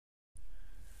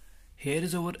Here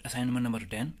is our assignment number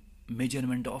 10,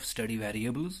 measurement of study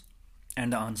variables,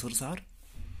 and the answers are,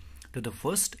 to the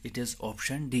first it is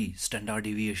option D, standard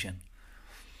deviation.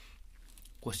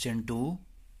 Question 2,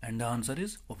 and the answer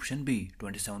is option B,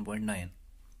 27.9.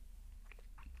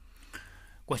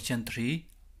 Question 3,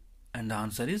 and the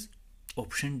answer is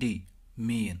option D,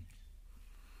 mean.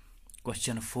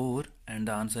 Question 4, and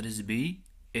the answer is B,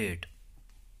 8.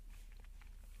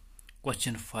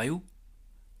 Question 5,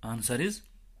 answer is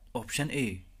option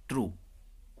A, true.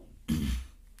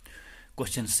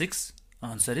 Question 6,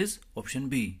 answer is option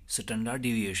B, standard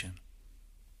deviation.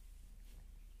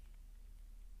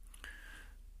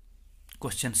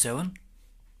 Question 7,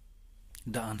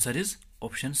 the answer is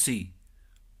option C,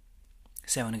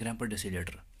 7 gram per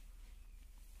deciliter.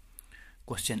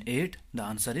 Question 8, the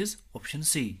answer is option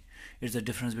C, it's the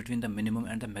difference between the minimum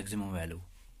and the maximum value.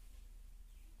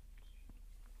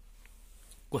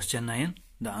 Question 9,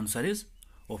 the answer is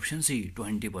option C,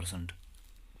 20%.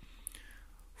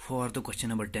 For the question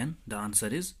number 10, the answer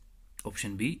is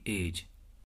option B, age.